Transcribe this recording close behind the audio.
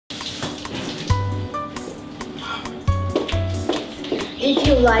if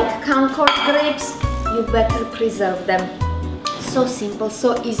you like Concord grapes, you better preserve them. So simple,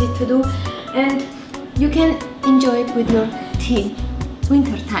 so easy to do, and you can enjoy it with your tea.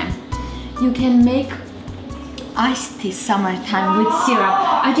 Winter time. You can make iced tea summertime with syrup.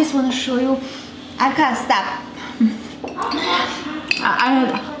 I just want to show you. I can't stop.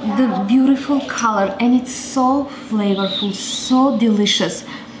 The beautiful color, and it's so flavorful, so delicious.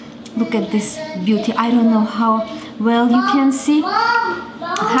 Look at this beauty. I don't know how well you can see.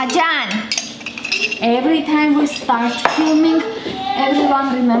 Hajan! Every time we start filming,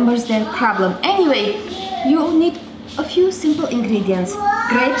 everyone remembers their problem. Anyway, you need a few simple ingredients.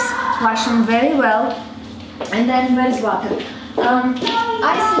 Grapes, wash them very well, and then where's water?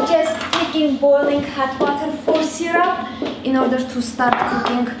 I suggest taking boiling hot water for syrup in order to start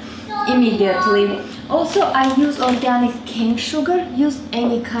cooking immediately. Also, I use organic cane sugar. Use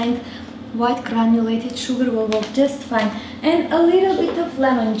any kind. White granulated sugar will work just fine. And a little bit of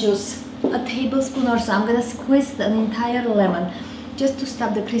lemon juice, a tablespoon or so. I'm gonna squeeze an entire lemon just to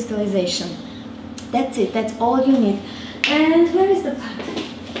stop the crystallization. That's it, that's all you need. And where is the pot?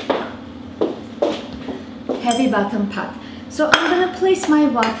 Heavy bottom pot. So I'm gonna place my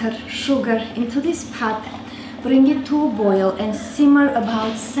water, sugar into this pot, bring it to a boil and simmer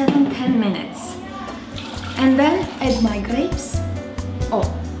about 7-10 minutes. And then add my grapes,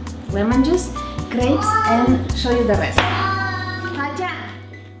 lemon juice, grapes, and show you the rest.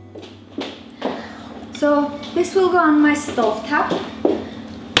 So this will go on my stove top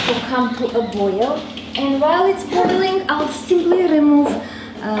to come to a boil, and while it's boiling I'll simply remove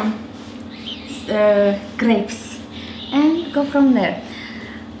grapes and go from there.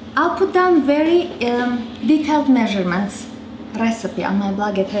 I'll put down very detailed measurements recipe on my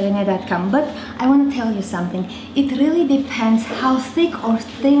blog at heghineh.com, but I want to tell you something. It really depends how thick or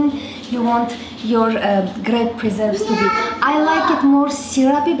thin you want your grape preserves to be. I like it more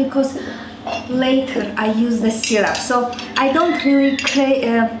syrupy because later I use the syrup, so I don't really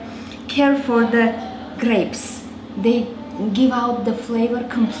care for the grapes. They give out the flavor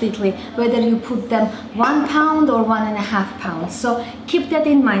completely, whether you put them 1 pound or 1.5 pounds. So keep that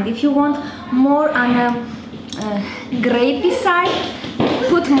in mind. If you want more on a grapey side,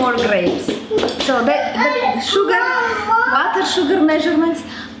 put more grapes. So the sugar, water sugar measurements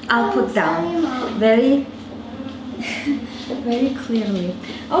I'll put down very very clearly.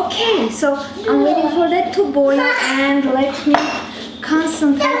 Okay, so I'm waiting for that to boil, and let me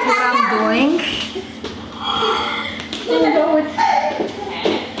concentrate what I'm doing and go with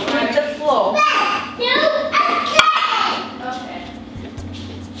the flow.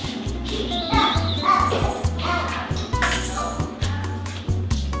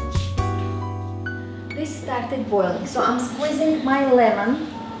 This started boiling, so I'm squeezing my lemon.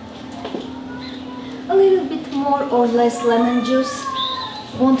 A little bit more or less lemon juice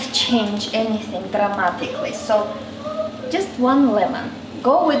won't change anything dramatically, so just 1 lemon.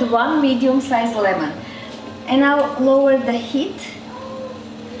 Go with 1 medium-sized lemon, and I'll lower the heat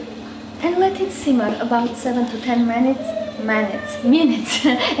and let it simmer about 7 to 10 minutes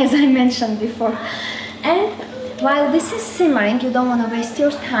as I mentioned before. And while this is simmering, you don't want to waste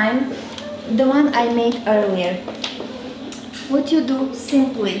your time. The one I made earlier, what you do,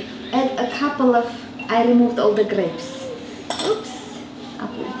 simply add a couple of, I removed all the grapes. Oops, I'll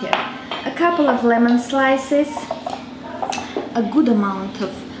put it here. A couple of lemon slices, a good amount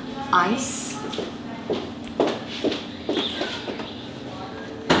of ice,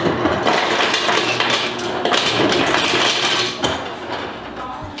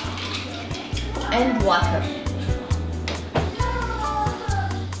 and water.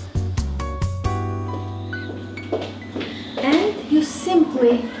 And you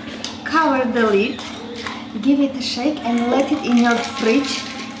simply cover the lid, give it a shake, and let it in your fridge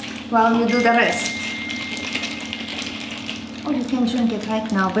while you do the rest. Or you can drink it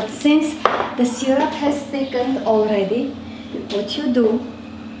right now, but since the syrup has thickened already, what you do,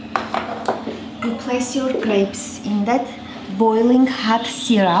 you place your grapes in that boiling hot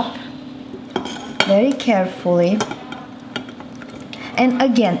syrup very carefully. And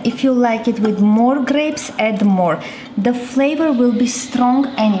again, if you like it with more grapes, add more. The flavor will be strong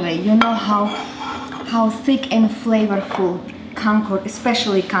anyway. You know how thick and flavorful Concord,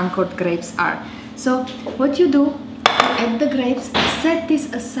 especially Concord grapes are. So what you do, add the grapes, set this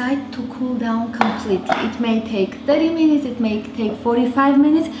aside to cool down completely. It may take 30 minutes, it may take 45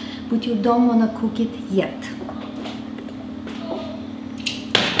 minutes, but you don't want to cook it yet.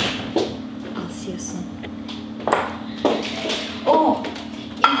 I'll see you soon. Oh,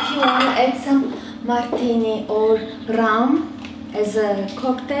 if you want to add some martini or rum as a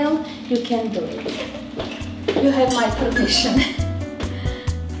cocktail, you can do it. You have my permission.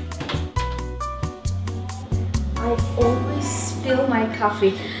 I always spill my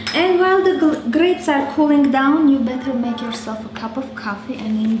coffee. And while the grapes are cooling down, you better make yourself a cup of coffee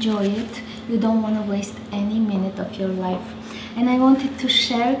and enjoy it. You don't want to waste any minute of your life. And I wanted to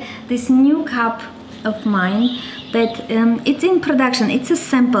share this new cup of mine that it's in production. It's a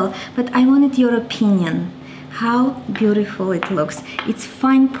sample, but I wanted your opinion. How beautiful it looks. It's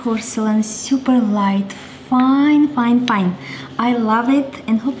fine porcelain, super light, fine. I love it,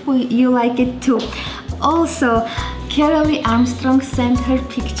 and hopefully you like it too. Also, Carolee Armstrong sent her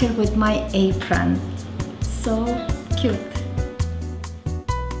picture with my apron. So cute.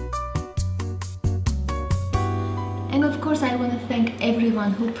 And of course, I want to thank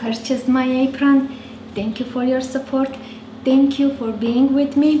everyone who purchased my apron. Thank you for your support. Thank you for being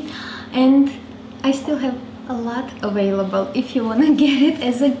with me. And I still have a lot available if you want to get it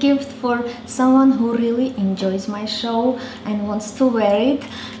as a gift for someone who really enjoys my show and wants to wear it.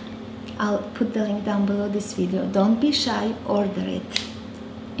 I'll put the link down below this video. Don't be shy, order it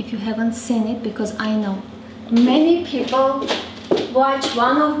if you haven't seen it, because I know many people watch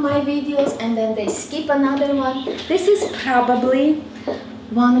one of my videos and then they skip another one. This is probably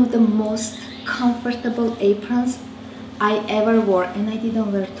one of the most comfortable aprons I ever wore, and I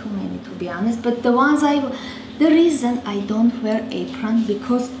didn't wear too many, to be honest, but the reason I don't wear apron,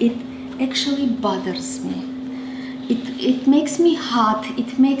 because it actually bothers me. It makes me hot.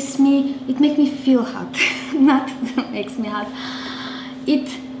 It makes me feel hot. Not makes me hot.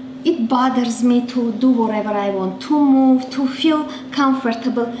 It bothers me to do whatever I want, to move, to feel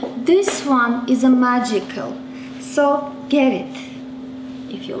comfortable. This one is a magical, so get it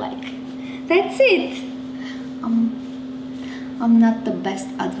if you like. That's it. I'm not the best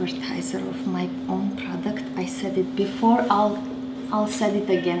advertiser of my own product. I said it before. I'll say it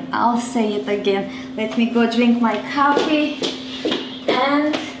again. I'll say it again. Let me go drink my coffee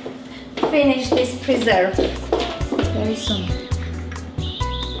and finish this preserve very soon.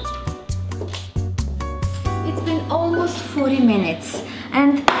 It's been almost 40 minutes,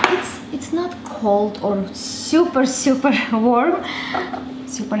 and it's not cold or super warm,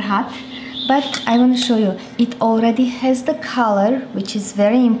 super hot. But I want to show you, it already has the color, which is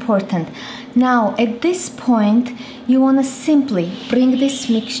very important. Now, at this point, you want to simply bring this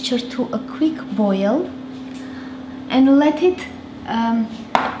mixture to a quick boil and let it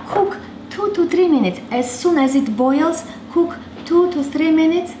cook 2 to 3 minutes. As soon as it boils, cook 2 to 3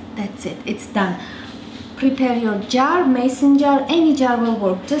 minutes. That's it, it's done. Prepare your jar, mason jar, any jar will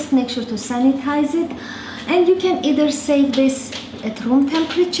work. Just make sure to sanitize it. And you can either save this at room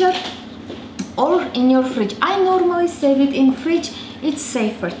temperature or in your fridge. I normally save it in fridge. It's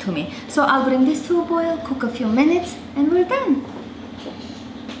safer to me. So I'll bring this to a boil, cook a few minutes, and we're done.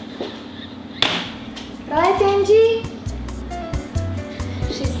 Right, Angie?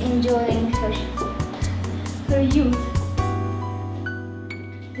 She's enjoying her youth.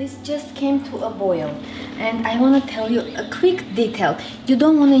 This just came to a boil, and I want to tell you a quick detail. You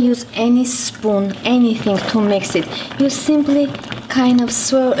don't want to use any spoon, anything to mix it. You simply kind of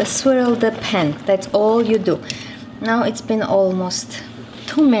swirl the pan. That's all you do. Now it's been almost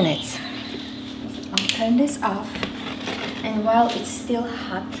 2 minutes. I'll turn this off, and while it's still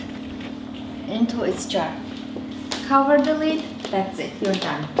hot, into its jar. Cover the lid. That's it, you're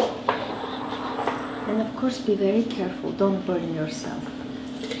done. And of course, be very careful, don't burn yourself.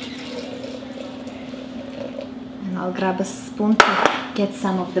 And I'll grab a spoon to get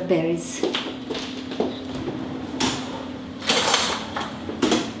some of the berries.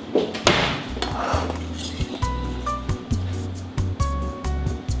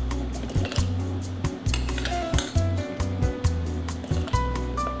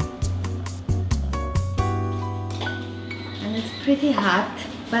 Pretty hot,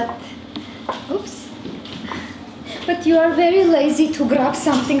 but oops, but you are very lazy to grab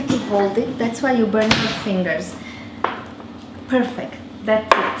something to hold it. That's why you burn your fingers. Perfect,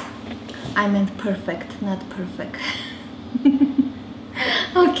 that's it. I meant perfect, not perfect.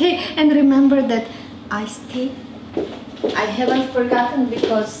 Okay, and remember that iced tea, I haven't forgotten,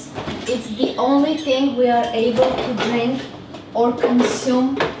 because it's the only thing we are able to drink or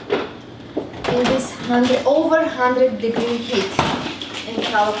consume in this over 100-degree heat in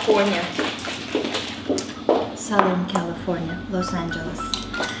California, Southern California, Los Angeles.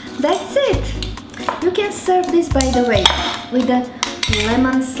 That's it. You can serve this, by the way, with a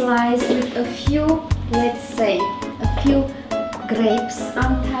lemon slice, with a few, let's say, a few grapes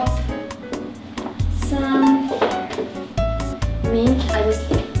on top, some mint. I was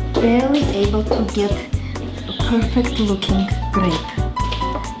barely able to get a perfect looking grape.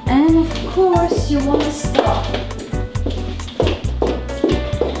 And of course, you want to stop.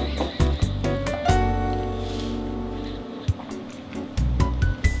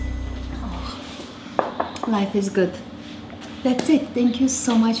 life is good. That's it. Thank you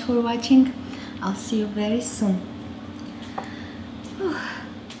so much for watching. I'll see you very soon.